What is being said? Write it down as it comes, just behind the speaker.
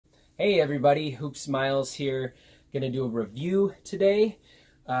Hey everybody, hoopsmiles here. Gonna do a review today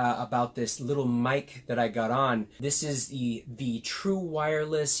about this little mic that I got on. This is the True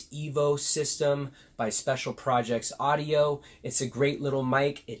Wireless Evo system by Special Projects Audio. It's a great little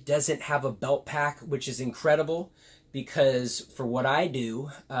mic. It doesn't have a belt pack, which is incredible because for what I do,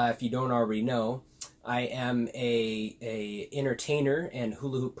 if you don't already know, I am a entertainer and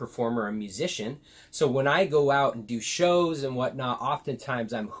hula hoop performer, a musician. So when I go out and do shows and whatnot,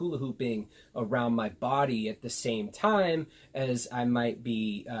 oftentimes I'm hula hooping around my body at the same time as I might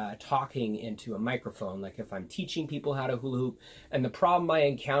be talking into a microphone, like if I'm teaching people how to hula hoop. And the problem I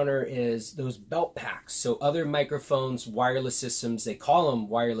encounter is those belt packs. So other microphones, wireless systems, they call them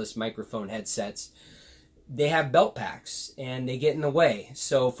wireless microphone headsets. They have belt packs and they get in the way.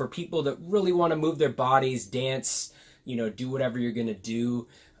 So for people that really want to move their bodies, dance, do whatever you're going to do,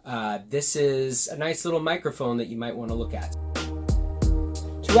 this is a nice little microphone that you might want to look at.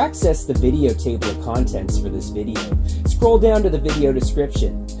 To access the video table of contents for this video, scroll down to the video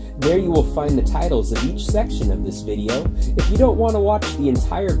description. There you will find the titles of each section of this video. If you don't want to watch the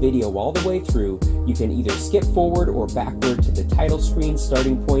entire video all the way through, you can either skip forward or backward to the title screen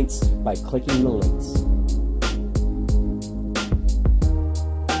starting points by clicking the links.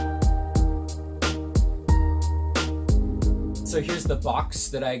 So here's the box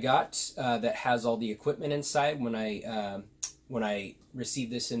that I got that has all the equipment inside when I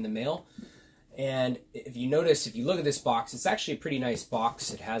received this in the mail. And if you notice, if you look at this box, it's actually a pretty nice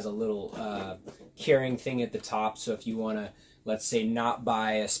box. It has a little carrying thing at the top. So if you want to, let's say, not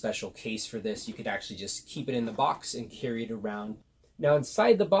buy a special case for this, you could actually just keep it in the box and carry it around. Now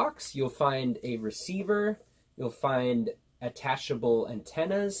inside the box, you'll find a receiver. You'll find attachable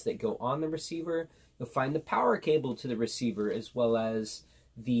antennas that go on the receiver. You'll find the power cable to the receiver as well as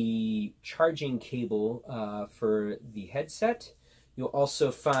the charging cable for the headset. You'll also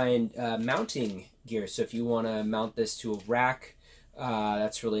find mounting gear. So if you want to mount this to a rack,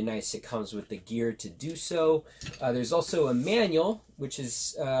 that's really nice. It comes with the gear to do so. There's also a manual, which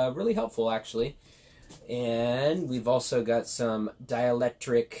is really helpful actually. And we've also got some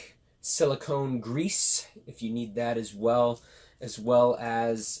dielectric silicone grease if you need that as well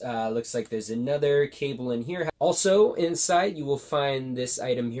as looks like there's another cable in here. Also inside you will find this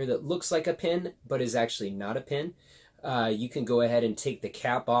item here that looks like a pin but is actually not a pin. You can go ahead and take the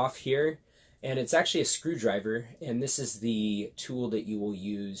cap off here, and it's actually a screwdriver, and this is the tool that you will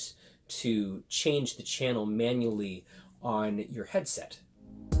use to change the channel manually on your headset.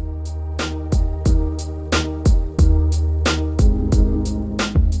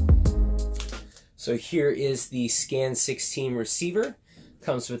 So here is the Scan 16 receiver.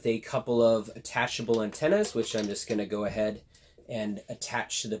 Comes with a couple of attachable antennas, which I'm just going to go ahead and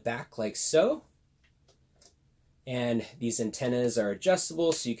attach to the back like so. And these antennas are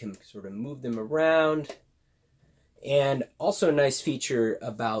adjustable, so you can sort of move them around. And also a nice feature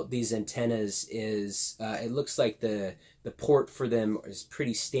about these antennas is it looks like the port for them is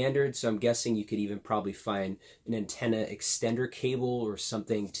pretty standard, so I'm guessing you could even probably find an antenna extender cable or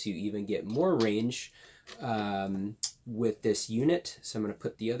something to even get more range with this unit. So I'm going to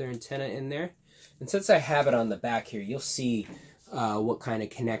put the other antenna in there. And since I have it on the back here, you'll see what kind of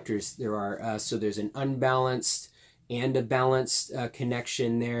connectors there are. So there's an unbalanced and a balanced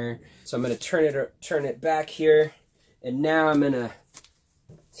connection there. So I'm going to turn it back here. And now I'm going to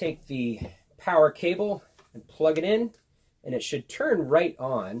take the power cable and plug it in, and it should turn right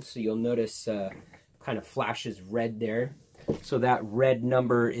on. So you'll notice kind of flashes red there. So that red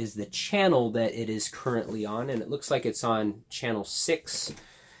number is the channel that it is currently on, and it looks like it's on channel 6.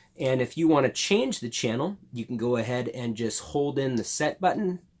 And if you want to change the channel, you can go ahead and just hold in the set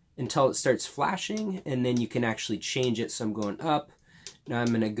button until it starts flashing, and then you can actually change it. So I'm going up. Now I'm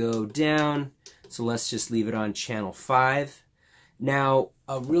going to go down. So let's just leave it on channel 5. Now,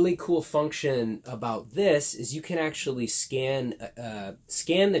 a really cool function about this is you can actually scan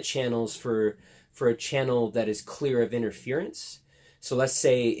the channels for a channel that is clear of interference. So let's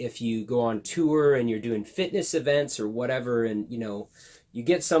say if you go on tour and you're doing fitness events or whatever, and you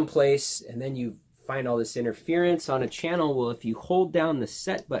get someplace and then you find all this interference on a channel. Well, if you hold down the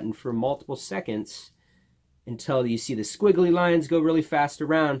set button for multiple seconds until you see the squiggly lines go really fast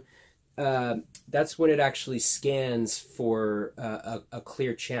around, that's when it actually scans for a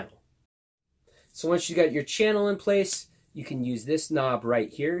clear channel. So once you got your channel in place, you can use this knob right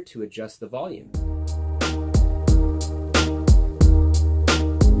here to adjust the volume.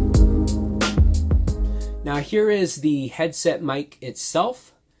 Now here is the headset mic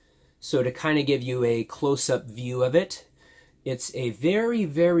itself. So to kind of give you a close-up view of it, it's a very,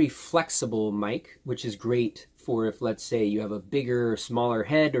 very flexible mic, which is great for if, let's say, you have a bigger or smaller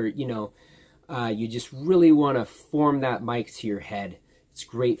head, or you just really want to form that mic to your head. It's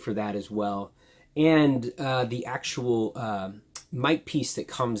great for that as well. And the actual mic piece that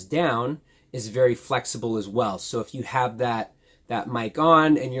comes down is very flexible as well. So if you have that mic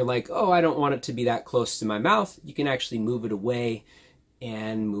on and you're like, oh, I don't want it to be that close to my mouth, you can actually move it away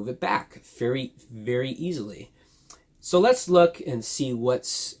and move it back very, very easily. So let's look and see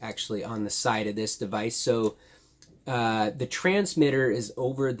what's actually on the side of this device. So the transmitter is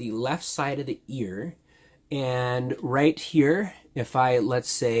over the left side of the ear, and right here, if I, let's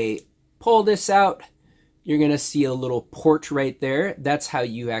say, pull this out, you're gonna see a little port right there. That's how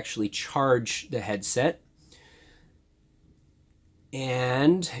you actually charge the headset.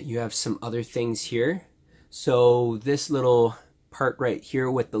 And you have some other things here. So this little part right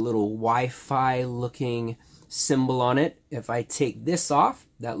here with the little Wi-Fi looking symbol on it, if I take this off,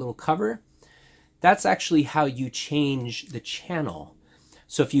 that little cover, that's actually how you change the channel.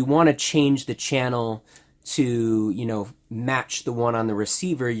 So if you want to change the channel to, match the one on the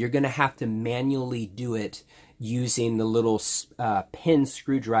receiver, you're going to have to manually do it using the little pin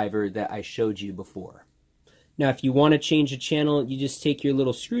screwdriver that I showed you before. Now, if you want to change the channel, you just take your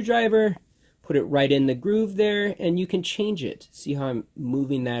little screwdriver, put it right in the groove there, and you can change it. See how I'm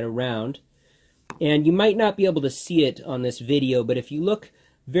moving that around? And you might not be able to see it on this video, but if you look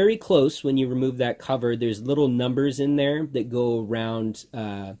very close when you remove that cover, there's little numbers in there that go around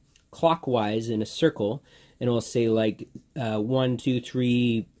clockwise in a circle, and it'll say like 1, 2,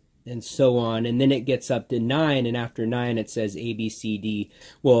 3, and so on, and then it gets up to 9, and after 9 it says A, B, C, D.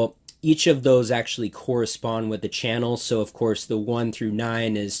 Well, each of those actually correspond with the channel, so of course the 1 through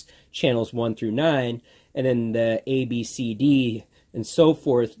 9 is channels 1 through 9, and then the A, B, C, D, and so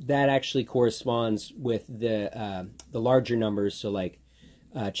forth, that actually corresponds with the larger numbers, so like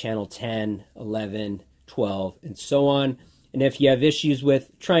channel 10, 11, 12, and so on. And if you have issues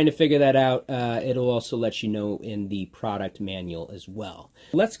with trying to figure that out, it'll also let you know in the product manual as well.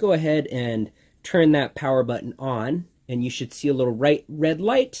 Let's go ahead and turn that power button on, and you should see a little red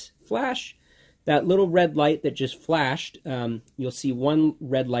light flash. That little red light that just flashed, you'll see one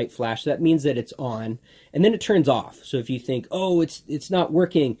red light flash. That means that it's on, and then it turns off. So if you think, oh, it's not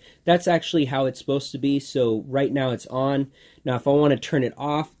working, that's actually how it's supposed to be. So right now it's on. Now if I want to turn it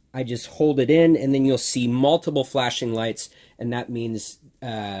off, I just hold it in, and then you'll see multiple flashing lights, and that means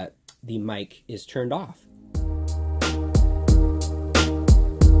the mic is turned off.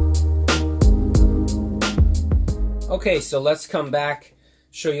 Okay, so let's come back,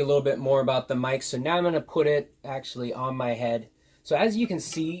 show you a little bit more about the mic. So now I'm going to put it actually on my head. So as you can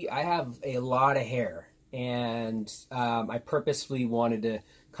see, I have a lot of hair, and I purposefully wanted to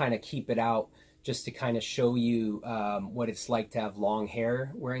kind of keep it out just to kind of show you what it's like to have long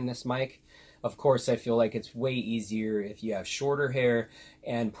hair wearing this mic. Of course, I feel like it's way easier if you have shorter hair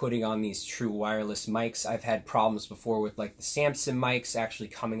and putting on these true wireless mics. I've had problems before with like the Samson mics actually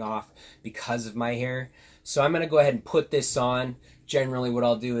coming off because of my hair. So I'm going to go ahead and put this on. Generally what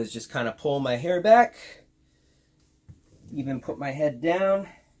I'll do is just kind of pull my hair back, even put my head down,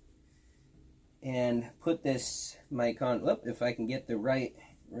 and put this mic on. Oop, if I can get the right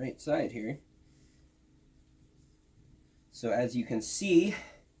side here. So as you can see,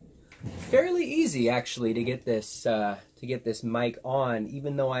 fairly easy actually to get this mic on,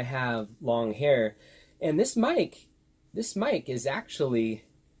 even though I have long hair. And this mic is actually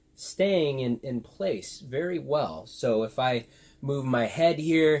staying in place very well. So if I move my head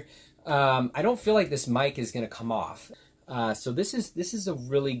here, I don't feel like this mic is going to come off. So this is a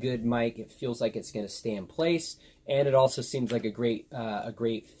really good mic. It feels like it's going to stay in place, and it also seems like a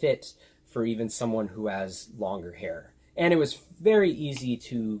great fit for even someone who has longer hair. And it was very easy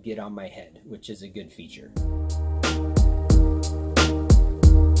to get on my head, which is a good feature.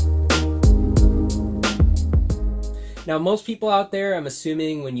 Now, most people out there, I'm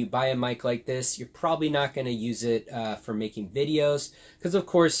assuming when you buy a mic like this, you're probably not going to use it for making videos. Because, of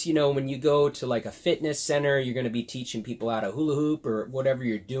course, when you go to like a fitness center, you're going to be teaching people how to hula hoop or whatever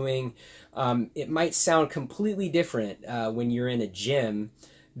you're doing. It might sound completely different when you're in a gym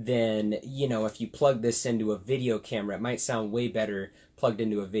than, if you plug this into a video camera. It might sound way better plugged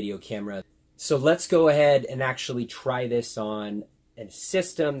into a video camera. So let's go ahead and actually try this on a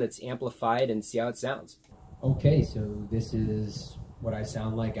system that's amplified and see how it sounds. Okay, so this is what I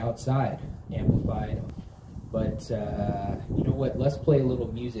sound like outside, amplified. But you know what, let's play a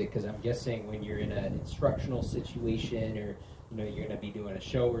little music, because I'm guessing when you're in an instructional situation, or you're going to be doing a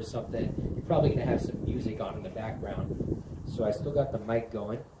show or something, you're probably going to have some music on in the background. So I still got the mic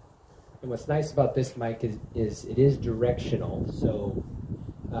going. And what's nice about this mic is it is directional, so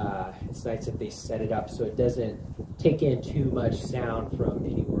It's nice that they set it up so it doesn't take in too much sound from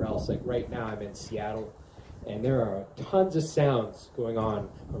anywhere else. Like right now I'm in Seattle and there are tons of sounds going on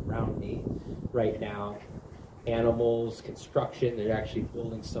around me right now. Animals, construction, they're actually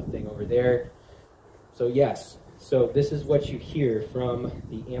building something over there. So yes, so this is what you hear from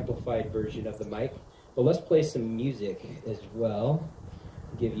the amplified version of the mic. But let's play some music as well,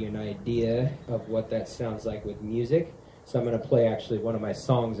 give you an idea of what that sounds like with music. So I'm going to play actually one of my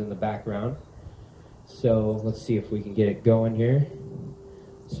songs in the background. So let's see if we can get it going here.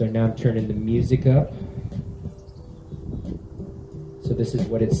 So now I'm turning the music up. So this is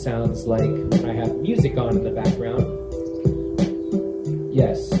what it sounds like when I have music on in the background.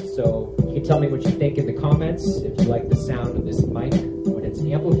 Yes, so you can tell me what you think in the comments, if you like the sound of this mic when it's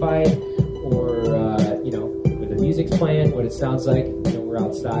amplified, or you know, when the music's playing, what it sounds like. You know, we're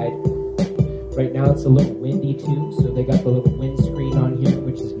outside. Right now it's a little windy too, so they got the little windscreen on here,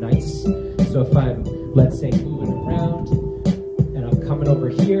 which is nice. So if I'm, let's say, moving around and I'm coming over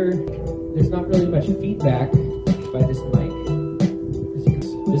here, there's not really much feedback by this mic.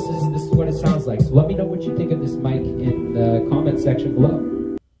 This is what it sounds like. So let me know what you think of this mic in the comment section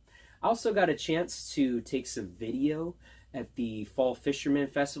below. I also got a chance to take some video at the Fall Fisherman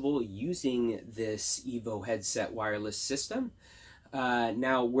Festival using this Evo headset wireless system.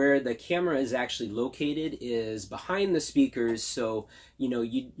 Now where the camera is actually located is behind the speakers, so you know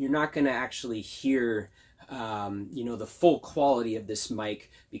you're not going to actually hear you know, the full quality of this mic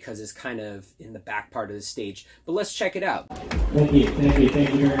because it's kind of in the back part of the stage. But let's check it out. Thank you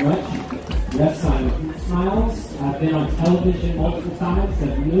very much. Yes, I'm hoopsmiles. I've been on television multiple times,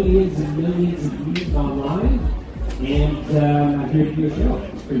 have millions and millions of views online, and I'm here to do a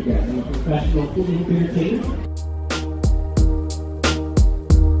show for you guys. I'm a professional hula hoop entertainer.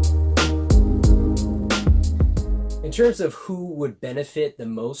 In terms of who would benefit the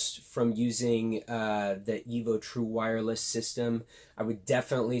most from using the Evo True Wireless System, I would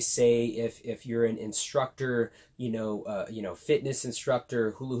definitely say if you're an instructor, you know, fitness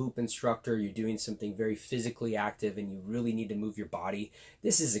instructor, hula hoop instructor, you're doing something very physically active and you really need to move your body,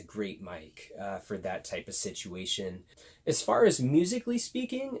 this is a great mic for that type of situation. As far as musically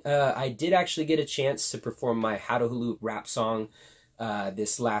speaking, I did actually get a chance to perform my How to Hula Hoop rap song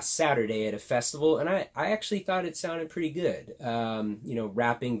this last Saturday at a festival, and I actually thought it sounded pretty good. You know,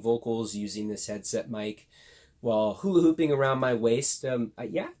 rapping vocals using this headset mic while hula hooping around my waist.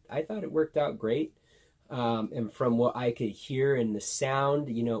 Yeah, I thought it worked out great. And from what I could hear in the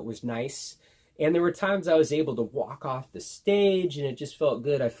sound, you know, it was nice. And there were times I was able to walk off the stage and it just felt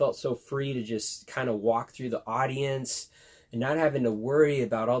good. I felt so free to just kind of walk through the audience and not having to worry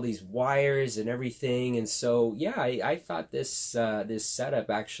about all these wires and everything. And so, yeah, I thought this this setup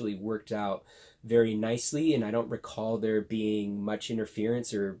actually worked out very nicely, and I don't recall there being much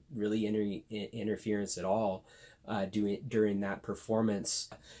interference or really interference at all during that performance.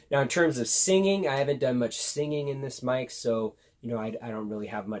 Now, in terms of singing, I haven't done much singing in this mic, so you know I don't really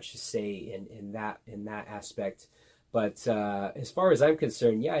have much to say in that aspect. But as far as I'm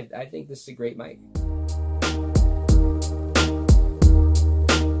concerned, yeah, I think this is a great mic.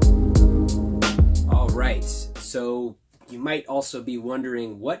 Right, so you might also be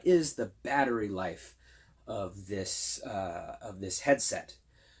wondering, what is the battery life of this headset?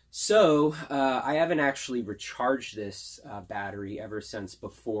 So I haven't actually recharged this battery ever since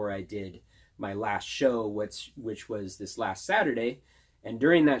before I did my last show, which was this last Saturday. And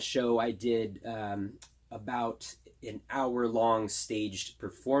during that show, I did about an hour-long staged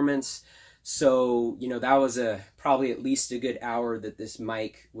performance. So you know that was probably at least a good hour that this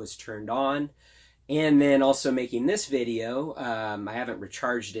mic was turned on. And then also making this video, I haven't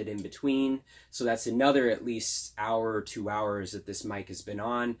recharged it in between, so that's another at least hour or 2 hours that this mic has been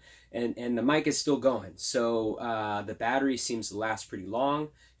on, and the mic is still going. So the battery seems to last pretty long.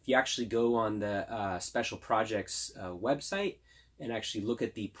 If you actually go on the Special Projects website and actually look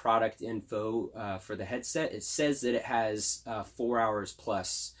at the product info for the headset, it says that it has 4 hours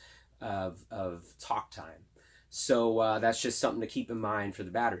plus of talk time. So that's just something to keep in mind for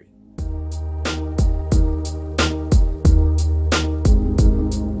the battery.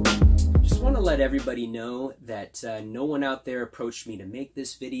 I want to let everybody know that no one out there approached me to make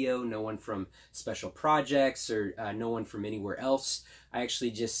this video, no one from Special Projects or no one from anywhere else. I actually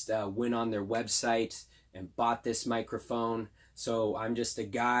just went on their website and bought this microphone. So I'm just a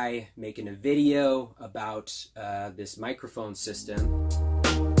guy making a video about this microphone system.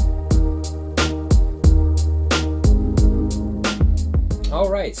 All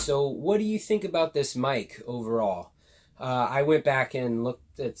right, so what do you think about this mic overall? I went back and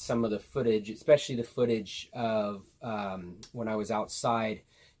looked at some of the footage, especially the footage of when I was outside,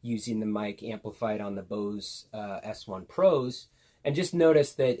 using the mic amplified on the Bose S1 Pros, and just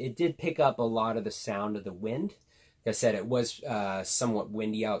noticed that it did pick up a lot of the sound of the wind. Like I said, it was somewhat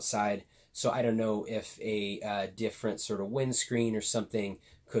windy outside, so I don't know if a different sort of windscreen or something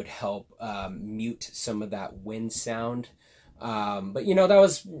could help mute some of that wind sound. But you know, that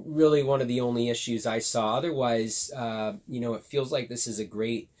was really one of the only issues I saw. Otherwise, you know, it feels like this is a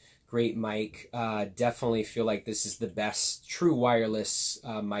great mic. Definitely feel like this is the best true wireless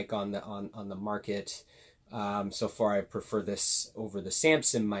mic on the market. So far, I prefer this over the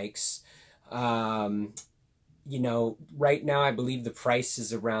Samson mics. You know, right now I believe the price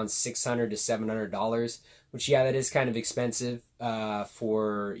is around $600 to $700, which, yeah, that is kind of expensive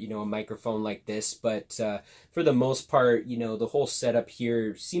for, you know, a microphone like this. But for the most part, you know, the whole setup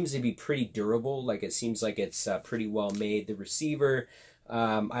here seems to be pretty durable. Like, it seems like it's pretty well made. The receiver,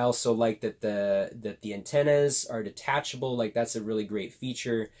 I also like that the antennas are detachable. Like, that's a really great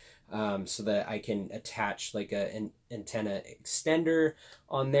feature. So that I can attach like an antenna extender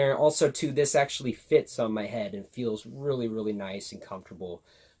on there. Also, too, this actually fits on my head and feels really, really nice and comfortable.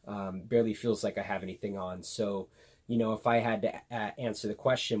 Barely feels like I have anything on. So, you know, if I had to answer the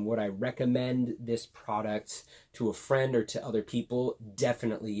question, would I recommend this product to a friend or to other people?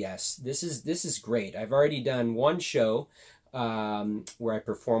 Definitely yes. This is great. I've already done one show where I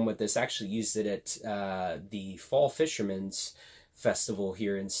performed with this. I actually used it at the Fall Fisherman's Festival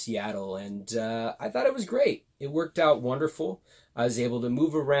here in Seattle, and I thought it was great. It worked out wonderful. I was able to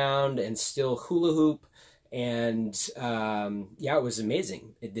move around and still hula hoop, and yeah, it was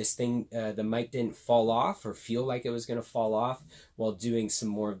amazing. This thing, the mic didn't fall off or feel like it was going to fall off while doing some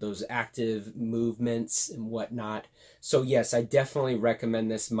more of those active movements and whatnot. So yes, I definitely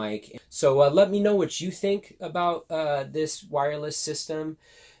recommend this mic. So let me know what you think about this wireless system.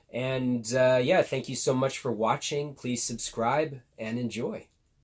 And yeah, thank you so much for watching. Please subscribe and enjoy.